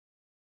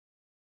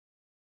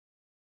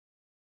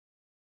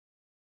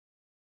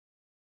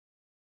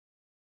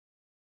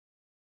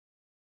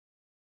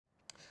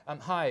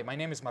Hi, my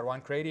name is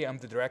Marwan Crady. I'm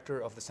the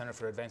director of the Center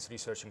for Advanced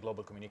Research in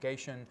Global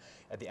Communication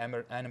at the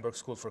Annenberg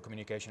School for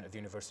Communication at the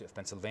University of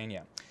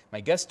Pennsylvania. My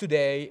guest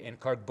today in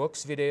CARG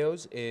Books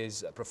videos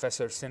is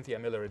Professor Cynthia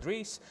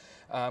Miller-Idriss,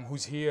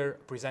 who's here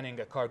presenting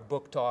a CARG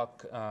book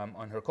talk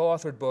on her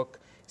co-authored book,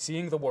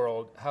 Seeing the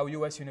World, How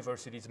U.S.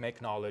 Universities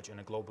Make Knowledge in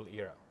a Global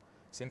Era.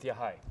 Cynthia,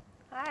 hi.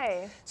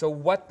 Hi. So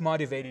what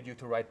motivated you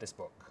to write this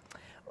book?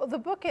 Well, the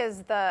book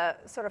is the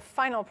sort of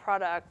final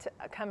product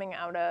coming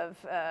out of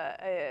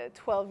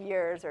 12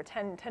 years or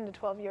 10 to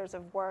 12 years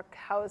of work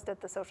housed at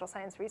the Social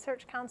Science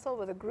Research Council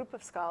with a group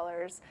of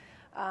scholars.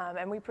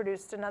 And we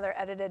produced another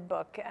edited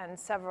book and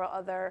several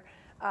other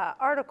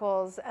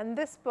articles. And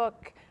this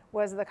book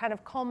was the kind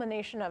of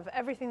culmination of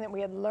everything that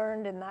we had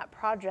learned in that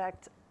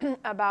project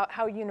about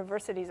how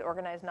universities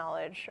organize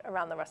knowledge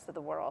around the rest of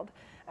the world.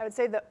 I would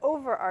say the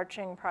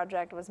overarching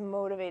project was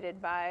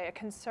motivated by a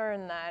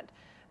concern that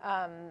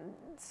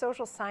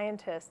social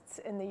scientists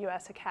in the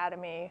US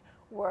Academy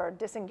were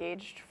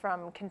disengaged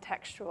from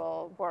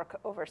contextual work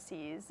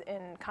overseas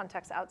in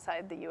contexts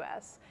outside the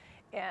US.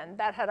 And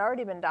that had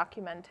already been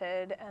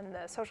documented, and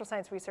the Social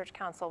Science Research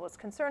Council was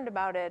concerned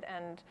about it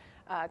and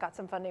got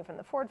some funding from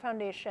the Ford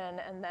Foundation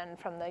and then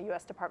from the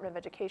US Department of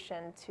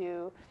Education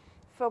to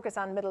focus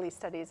on Middle East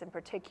studies in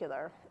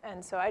particular.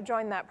 And so I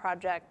joined that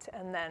project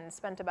and then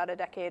spent about a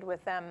decade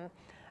with them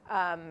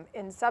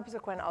in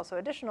subsequent also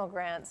additional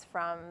grants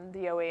from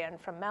the OE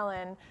and from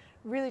Mellon,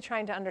 really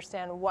trying to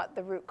understand what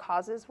the root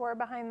causes were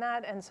behind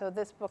that. And so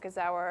this book is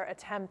our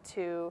attempt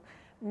to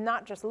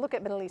not just look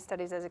at Middle East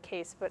studies as a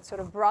case, but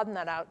sort of broaden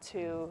that out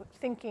to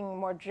thinking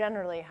more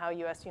generally how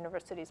US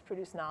universities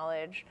produce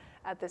knowledge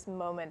at this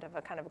moment of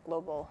a kind of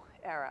global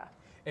era.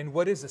 And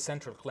what is the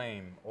central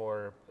claim,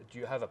 or do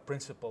you have a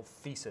principal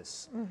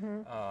thesis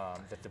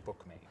that the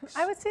book makes?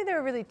 I would say there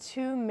are really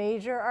two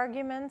major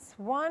arguments.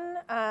 One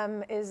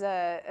is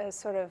a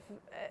sort of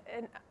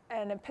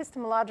an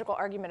epistemological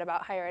argument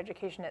about higher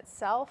education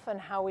itself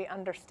and how we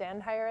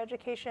understand higher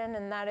education,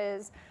 and that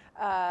is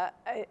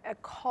a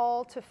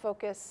call to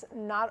focus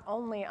not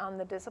only on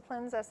the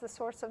disciplines as the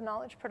source of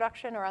knowledge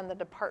production or on the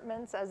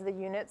departments as the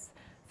units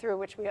through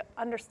which we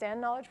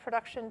understand knowledge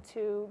production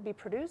to be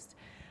produced,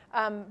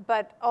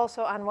 but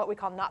also on what we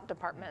call not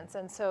departments.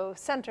 And so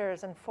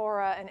centers and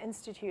fora and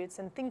institutes,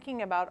 and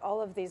thinking about all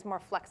of these more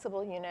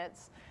flexible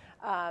units,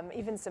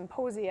 even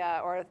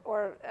symposia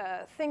or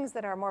things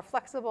that are more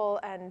flexible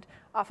and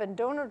often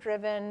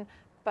donor-driven,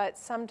 but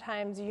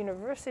sometimes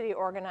university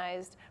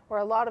organized,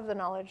 where a lot of the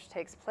knowledge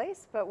takes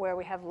place, but where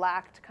we have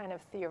lacked kind of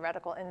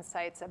theoretical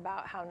insights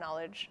about how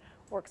knowledge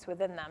works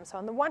within them. So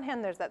on the one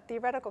hand, there's that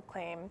theoretical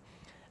claim.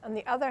 On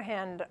the other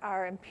hand,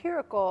 our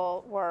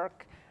empirical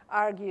work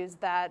argues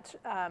that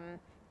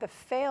the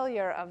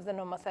failure of the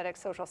nomothetic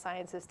social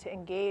sciences to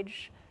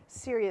engage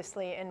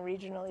seriously in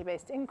regionally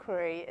based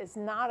inquiry is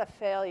not a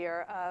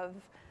failure of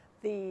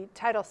the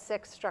Title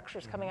VI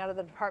structures coming out of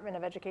the Department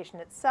of Education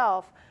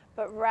itself,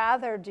 but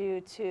rather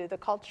due to the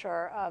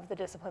culture of the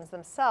disciplines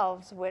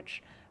themselves,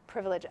 which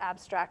privilege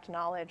abstract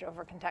knowledge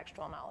over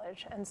contextual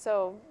knowledge. And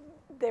so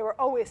they were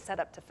always set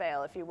up to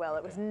fail, if you will.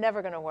 It was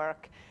never going to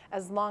work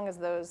as long as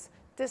those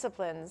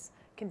disciplines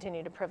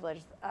continue to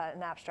privilege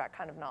an abstract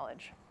kind of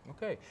knowledge.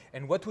 Okay,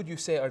 and what would you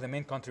say are the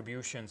main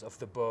contributions of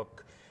the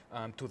book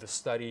to the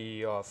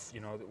study of,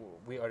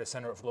 we are the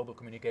Center of Global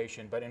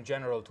Communication, but in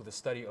general to the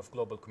study of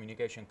global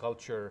communication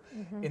culture,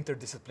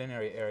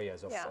 interdisciplinary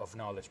areas of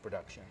knowledge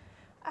production?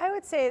 I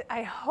would say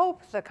I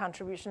hope the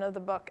contribution of the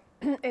book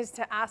is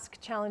to ask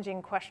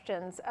challenging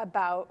questions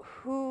about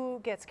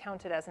who gets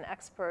counted as an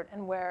expert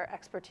and where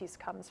expertise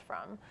comes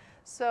from.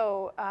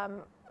 So,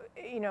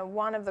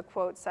 one of the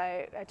quotes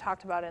I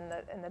talked about in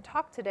the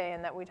talk today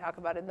and that we talk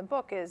about in the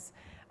book is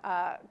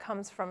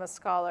comes from a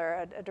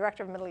scholar, a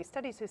director of Middle East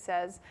Studies, who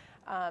says,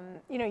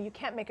 you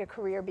can't make a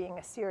career being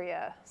a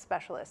Syria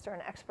specialist or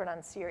an expert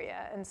on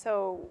Syria. And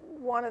so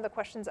one of the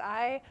questions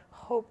I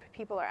hope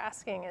people are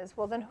asking is,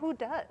 well, then who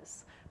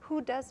does?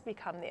 Who does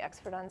become the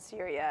expert on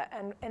Syria?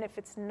 And if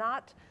it's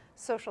not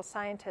social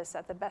scientists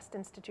at the best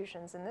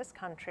institutions in this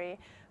country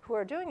who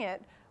are doing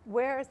it,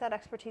 where is that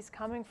expertise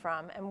coming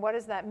from? And what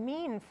does that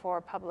mean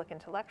for public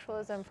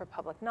intellectualism, for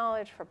public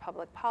knowledge, for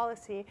public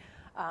policy,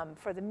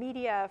 for the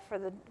media, for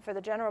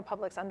the general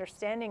public's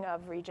understanding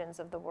of regions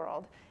of the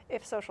world,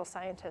 if social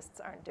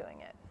scientists aren't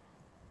doing it?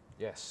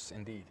 Yes,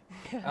 indeed.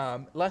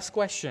 Last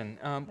question.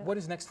 What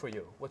is next for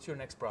you? What's your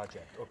next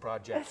project or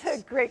projects? That's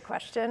a great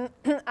question.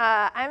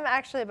 I'm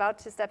actually about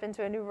to step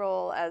into a new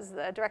role as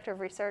the Director of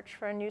Research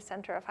for a new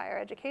center of higher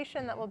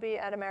education that will be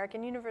at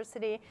American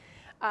University.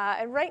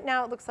 And right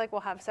now it looks like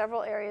we'll have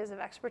several areas of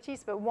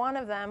expertise, but one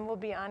of them will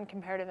be on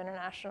comparative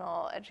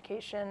international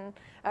education,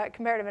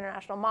 comparative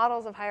international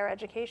models of higher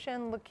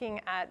education,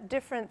 looking at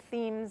different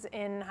themes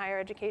in higher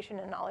education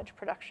and knowledge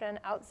production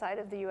outside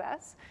of the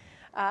US.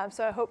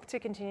 So I hope to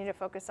continue to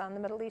focus on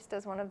the Middle East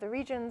as one of the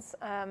regions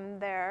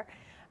there.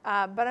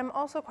 But I'm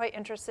also quite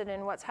interested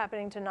in what's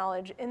happening to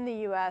knowledge in the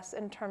US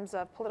in terms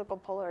of political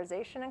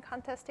polarization and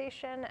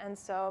contestation. And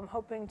so I'm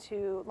hoping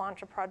to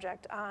launch a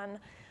project on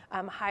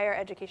higher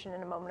education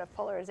in a moment of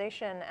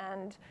polarization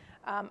and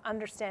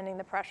understanding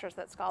the pressures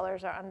that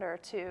scholars are under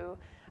to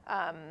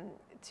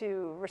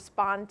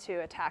respond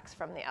to attacks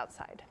from the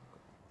outside.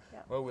 Yeah.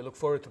 Well, we look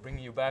forward to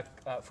bringing you back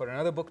for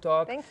another book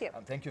talk. Thank you.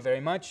 Thank you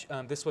very much.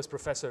 This was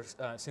Professor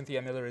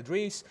Cynthia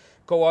Miller-Idriss,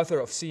 co-author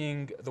of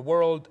Seeing the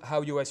World,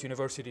 How U.S.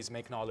 Universities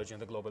Make Knowledge in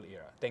the Global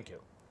Era. Thank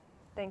you.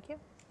 Thank you.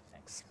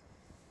 Thanks.